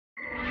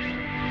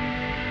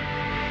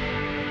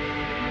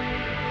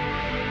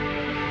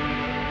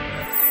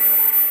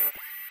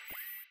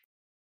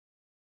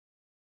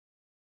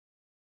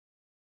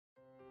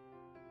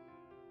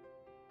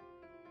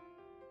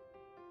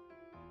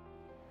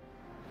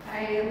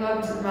I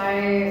loved my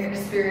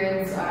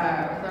experience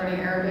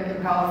learning Arabic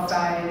in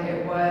Palestine.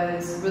 It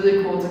was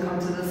really cool to come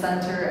to the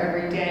center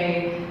every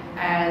day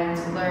and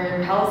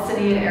learn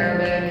Palestinian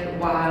Arabic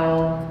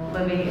while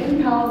living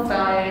in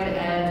Palestine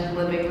and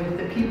living with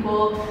the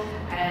people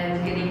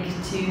and getting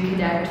to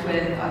connect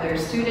with other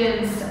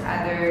students,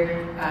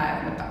 other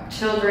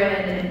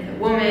children, the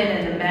women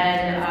and the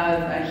men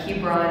of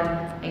Hebron,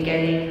 and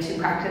getting to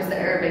practice the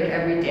Arabic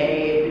every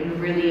day and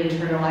really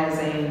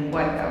internalizing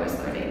what I was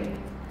learning.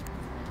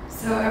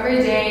 So every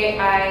day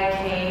I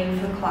came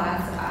for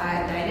class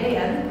at 9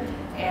 a.m.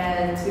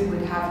 and we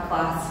would have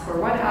class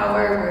for 1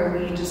 hour where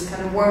we just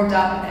kind of warmed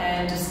up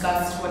and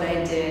discussed what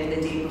I did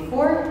the day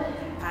before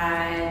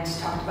and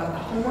talked about the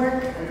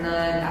homework. And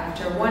then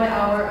after 1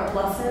 hour of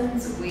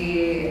lessons,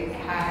 we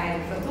had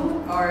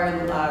futur,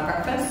 or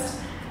breakfast.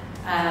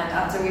 And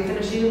after we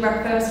finished eating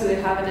breakfast, we would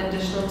have an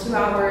additional 2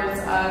 hours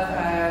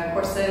of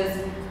courses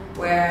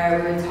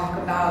where we would talk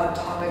about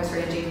topics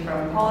ranging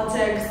from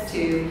politics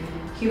to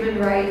human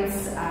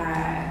rights,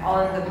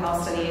 all in the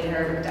Palestinian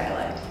Arabic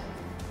dialect.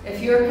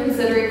 If you're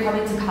considering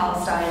coming to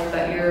Palestine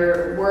but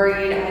you're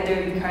worried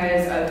either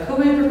because of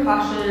COVID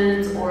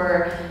precautions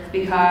or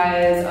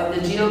because of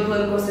the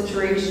geopolitical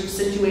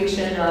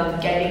situation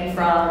of getting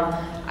from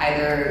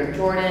either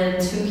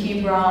Jordan to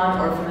Hebron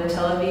or from the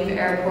Tel Aviv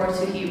airport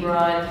to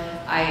Hebron,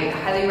 I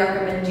highly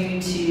recommend you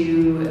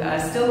to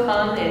still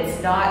come.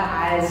 It's not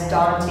as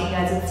daunting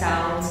as it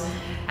sounds,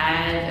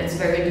 and it's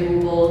very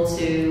doable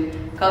to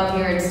come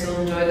here and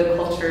still enjoy the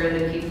culture and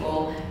the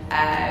people,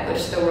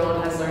 which the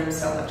world has learned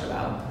so much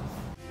about.